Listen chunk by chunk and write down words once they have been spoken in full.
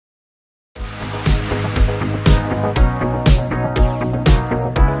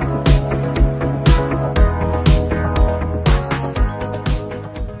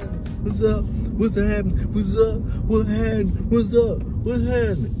What's happening? What's up? What happening? What's up? What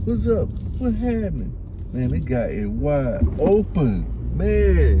happening? What's up? What happening? Man, it got it wide open.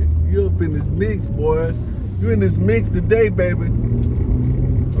 Man, you up in this mix, boy. You in this mix today, baby.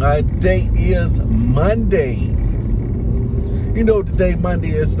 All right, today is Monday. You know what today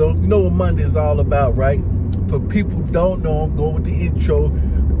Monday is, though? You know what Monday is all about, right? For people who don't know, I'm going with the intro.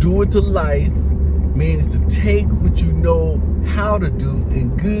 Do it to life means to take what you know how to do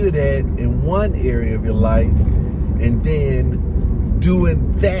and good at in one area of your life, and then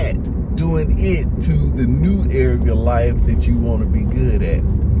doing it to the new area of your life that you want to be good at,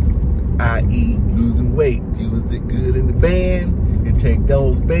 i.e. losing weight. Use it good in the band and take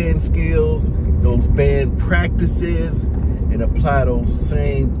those band skills, those band practices, and apply those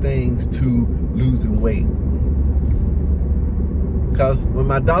same things to losing weight. Because when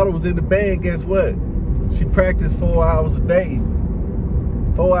my daughter was in the band, guess what? She practiced 4 hours a day.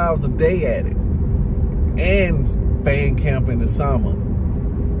 4 hours a day at it. And band camp in the summer.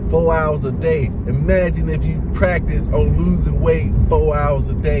 4 hours a day. Imagine if you practice on losing weight 4 hours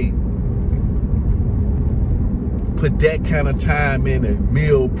a day. Put that kind of time in and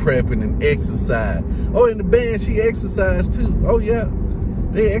meal prepping and exercise. Oh, in the band, she exercised too. Oh, yeah.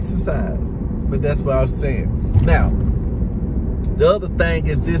 They exercise. But that's what I was saying. Now, the other thing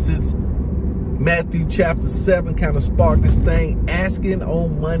is, this is Matthew chapter 7 kind of sparked this thing. Asking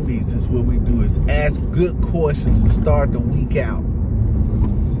on Mondays is what we do, is ask good questions to start the week out.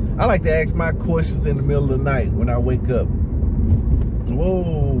 I like to ask my questions in the middle of the night when I wake up.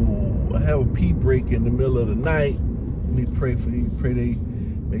 Whoa, I have a pee break in the middle of the night. Let me pray for you. Pray they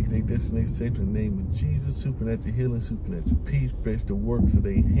make their destination safe in the name of Jesus. Supernatural healing, supernatural peace. Bless the works of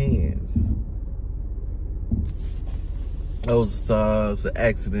their hands. Those it's an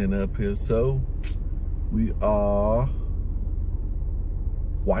accident up here, so we are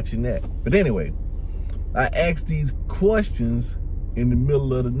watching that. But anyway, I asked these questions in the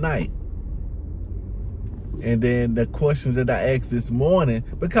middle of the night. And then the questions that I asked this morning,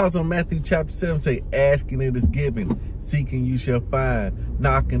 because on Matthew chapter 7 say, asking it is given, seeking you shall find,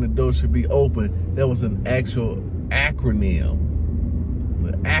 knocking the door should be open. There was an actual acronym.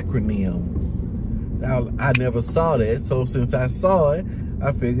 The acronym. Now, I never saw that, so since I saw it,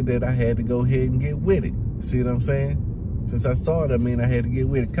 I figured that I had to go ahead and get with it. See what I'm saying? Since I saw it, I mean I had to get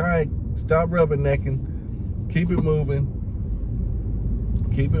with it. Kai, stop rubbernecking. Keep it moving.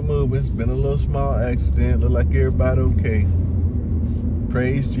 Keep it moving. It's been a little small accident. Look like everybody okay.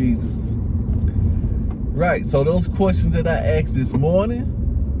 Praise Jesus. Right, so those questions that I asked this morning,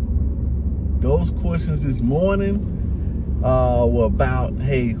 were about,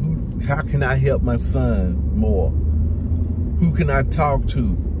 hey, how can I help my son more? Who can I talk to?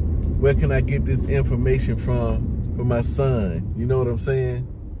 Where can I get this information from for my son? You know what I'm saying?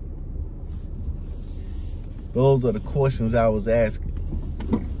 Those are the questions I was asking.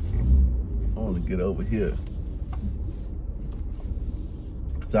 I want to get over here,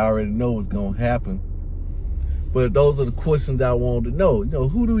 because I already know what's going to happen. But those are the questions I wanted to know. You know,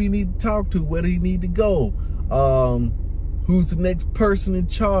 who do he need to talk to? Where do he need to go? Who's the next person in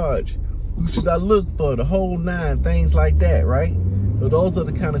charge? Who should I look for? The whole nine, things like that, right? So those are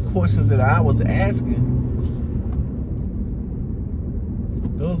the kind of questions that I was asking.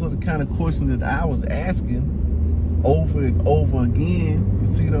 Those are the kind of questions that I was asking over and over again. You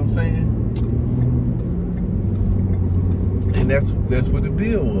see what I'm saying? And that's what the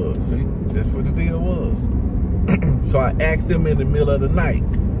deal was. See? That's what the deal was. So I asked him in the middle of the night.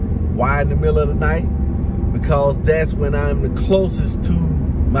 Why in the middle of the night? Because that's when I'm the closest to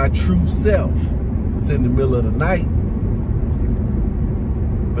my true self. It's in the middle of the night.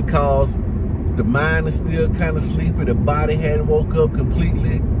 Because the mind is still kind of sleepy. The body hadn't woke up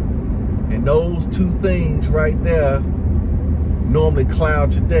completely. And those two things right there normally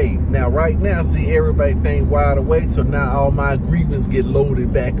cloud your day. Now, right now, see, everybody think wide awake. So now all my agreements get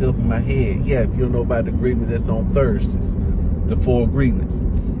loaded back up in my head. Yeah, if you don't know about the agreements, that's on Thursdays. The 4 agreements.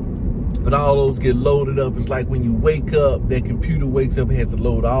 But all those get loaded up. It's like when you wake up, that computer wakes up and has to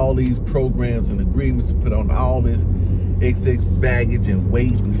load all these programs and agreements to put on all this excess baggage and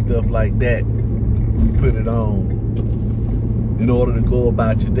weight and stuff like that. You put it on in order to go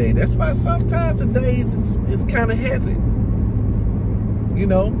about your day. That's why sometimes the days it's kind of heavy, you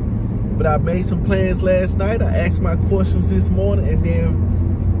know. But I made some plans last night. I asked my questions this morning, and then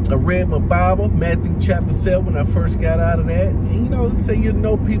I read my Bible, Matthew chapter 7, when I first got out of that. And, you know, you say you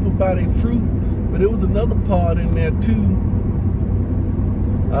know people by their fruit, but there was another part in there too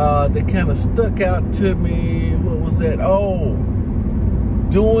that kind of stuck out to me. What was that? Oh,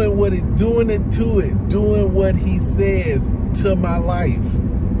 doing what he says to my life.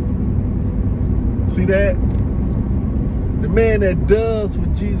 See that? The man that does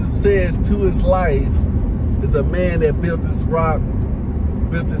what Jesus says to his life is a man that built his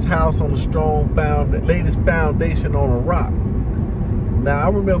house on a strong laid his foundation on a rock. Now, I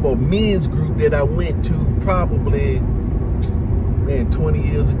remember a men's group that I went to probably, 20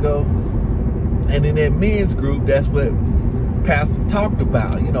 years ago. And in that men's group, that's what Pastor talked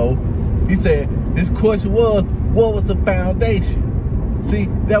about. You know, he said, his question was, what was the foundation? See,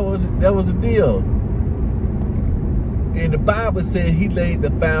 that was the deal. And the Bible said he laid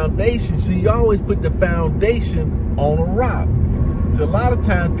the foundation. So you always put the foundation on a rock. So a lot of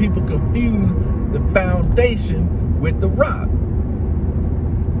times people confuse the foundation with the rock.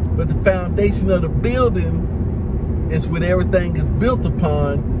 But the foundation of the building is what everything is built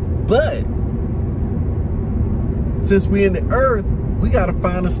upon. But since we're in the earth, we got to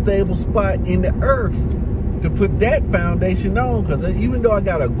find a stable spot in the earth to put that foundation on. Because even though I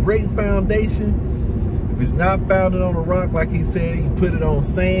got a great foundation, if it's not founded on a rock, like he said, you put it on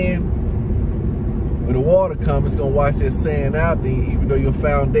sand. When the water comes, it's going to wash that sand out. Then even though your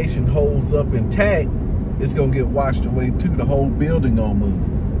foundation holds up intact, it's going to get washed away too. The whole building going to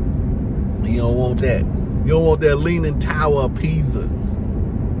move. You don't want that. You don't want that Leaning Tower of Pisa.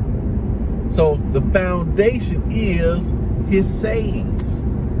 So the foundation is his sayings.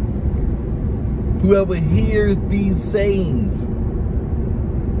 Whoever hears these sayings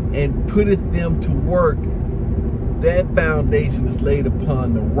and putteth them to work, that foundation is laid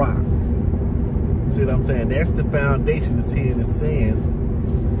upon the rock. See what I'm saying? That's the foundation that's here in his sayings.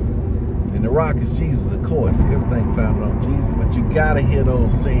 And the rock is Jesus, of course. Everything founded on Jesus. But you got to hear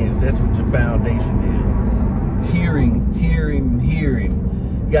those sayings. That's what your foundation is. Hearing, hearing, hearing.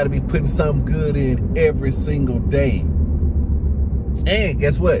 You got to be putting something good in every single day. And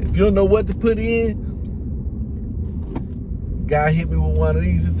guess what? If you don't know what to put in, guy hit me with one of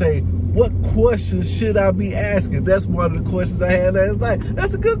these and say, what questions should I be asking? That's one of the questions I had last night.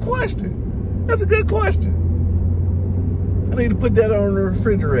 That's a good question. That's a good question. I need to put that on the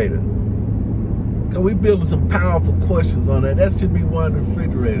refrigerator. Because we building some powerful questions on that. That should be one in the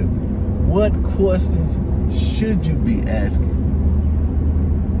refrigerator. What questions should you be asking?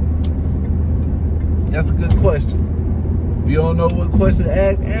 That's a good question. If you don't know what question to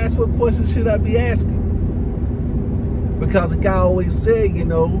ask what question should I be asking? Because the guy always said, you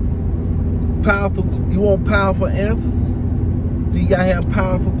know, you want powerful answers? Then you gotta have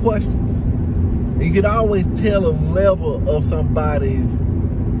powerful questions. And you can always tell a level of somebody's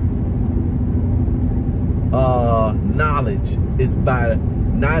knowledge is by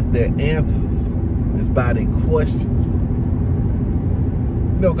not their answers, it's by their questions.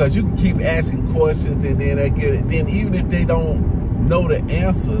 You know, because you can keep asking questions and then then even if they don't know the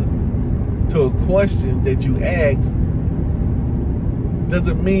answer to a question that you ask,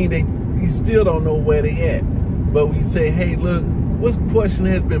 doesn't mean you still don't know where they at. But when you say, hey, look, what question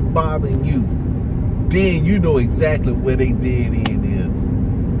has been bothering you? Then you know exactly where they dead end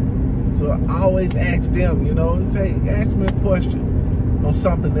is. So I always ask them, you know, say, ask me a question on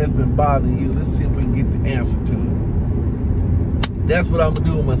something that's been bothering you. Let's see if we can get the answer to it. That's what I'm gonna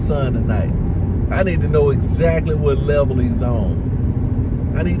do with my son tonight. I need to know exactly what level he's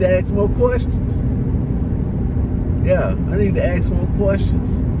on. I need to ask more questions. Yeah, I need to ask more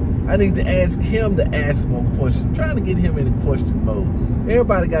questions. I need to ask him to ask more questions. I'm trying to get him in the question mode.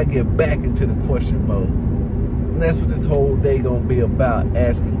 Everybody got to get back into the question mode. And that's what this whole day going to be about,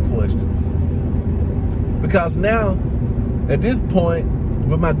 asking questions. Because now, at this point,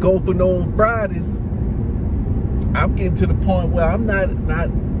 with my Go For No on Fridays, I'm getting to the point where I'm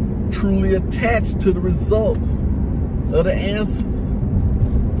not truly attached to the results of the answers.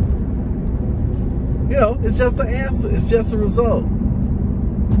 You know, it's just an answer. It's just a result.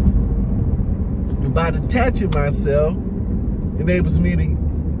 And by detaching myself, enables me to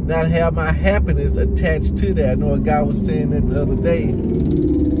not have my happiness attached to that. I know a guy was saying that the other day.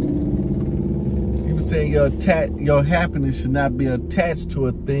 He was saying your happiness should not be attached to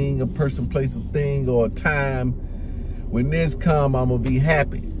a thing, a person, place, a thing, or a time. When this come, I'm going to be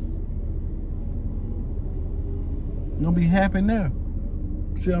happy. I'm going to be happy now.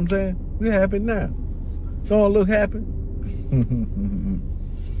 See what I'm saying? We're happy now. Don't look happy?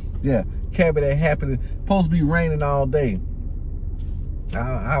 Yeah, carry that happiness. Supposed to be raining all day.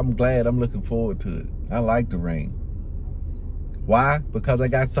 I'm glad. I'm looking forward to it. I like the rain. Why? Because I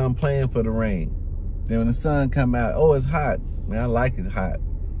got something planned for the rain. Then when the sun come out, oh, it's hot. Man, I like it hot.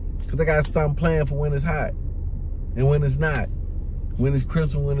 Because I got something planned for when it's hot. And when it's not. When it's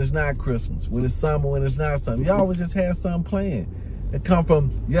Christmas, when it's not Christmas. When it's summer, when it's not summer. You always just have something planned. It come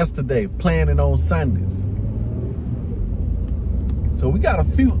from yesterday, planning on Sundays. So we got a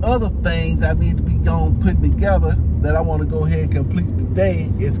few other things I need to be putting together that I want to go ahead and complete today.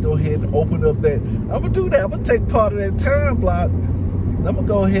 Is go ahead and open up that. I'm gonna do that. I'm gonna take part of that time block. I'm gonna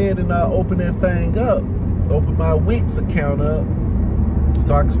go ahead and open that thing up. Open my Wix account up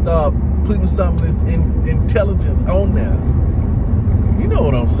so I can start putting some of this intelligence on there. You know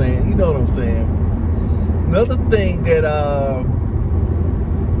what I'm saying? You know what I'm saying? Another thing that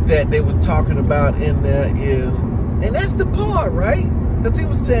that they was talking about in there is, and that's the part, right? Because he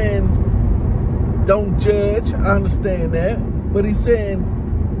was saying, don't judge. I understand that. But he's saying,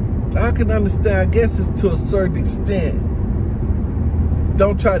 I can understand, I guess it's to a certain extent.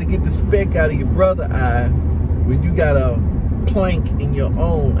 Don't try to get the speck out of your brother's eye when you got a plank in your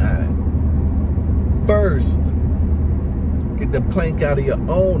own eye. First, get the plank out of your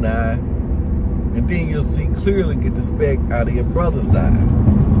own eye, and then you'll see clearly, get the speck out of your brother's eye.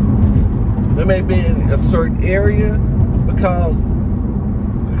 There may be in a certain area, because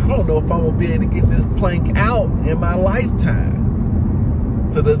I don't know if I'm gonna be able to get this plank out in my lifetime.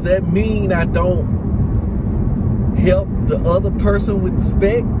 So does that mean I don't help the other person with the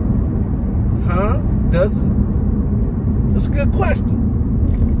speck? Huh? Does it? That's a good question.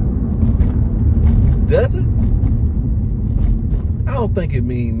 Does it? I don't think it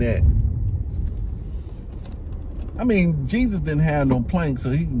mean that. I mean, Jesus didn't have no plank,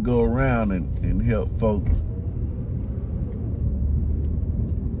 so he can go around and help folks.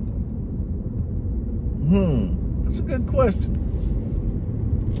 That's a good question.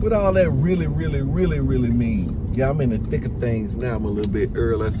 What all that really mean? Yeah, I'm in the thick of things now. I'm a little bit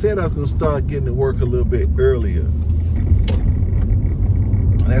early. I said I was going to start getting to work a little bit earlier.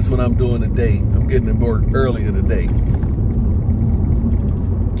 And that's what I'm doing today. I'm getting to work earlier today.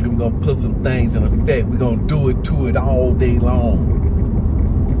 And we're going to put some things in effect. We're going to do it to it all day long.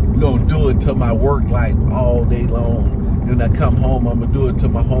 We're going to do it to my work life all day long. And when I come home, I'm going to do it to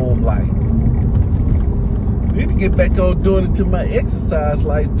my home life. I need to get back on doing it to my exercise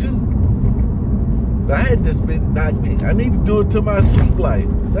life too. But I had just been I need to do it to my sleep life.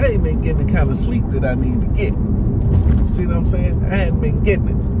 Because I ain't been getting the kind of sleep that I need to get. See what I'm saying? I hadn't been getting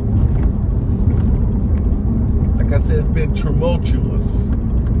it. Like I said, it's been tumultuous.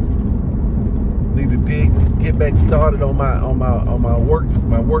 Need to get back started on my work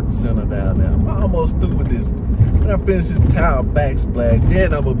center down there. I'm almost through with this. When I finish this tile backsplash,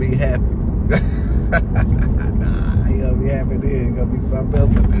 then I'm gonna be happy. Nah, I ain't gonna be happy then. It's gonna be something else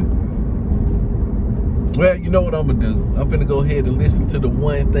to do. Well, you know what I'm gonna do? I'm gonna go ahead and listen to the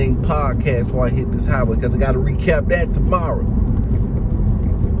One Thing podcast before I hit this highway, because I gotta recap that tomorrow.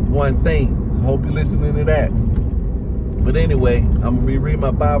 One Thing. I hope you're listening to that. But anyway, I'm gonna be reading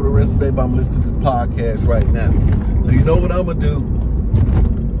my Bible the rest of the day, but I'm listening to this podcast right now. So you know what I'm gonna do?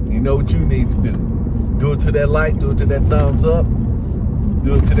 You know what you need to do. Do it to that like, do it to that thumbs up,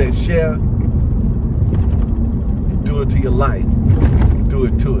 do it to that share. Do it to your life. Do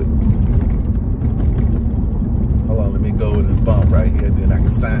it to it. Hold on, let me go with this bump right here, then I can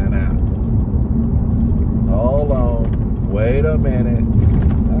sign out. Hold on. Wait a minute.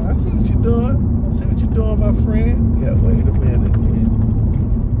 I see what you're doing. I see what you're doing, my friend. Yeah, wait a minute.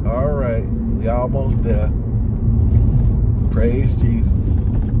 All right. We almost there. Praise Jesus.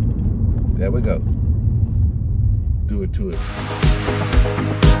 There we go. Do it to it.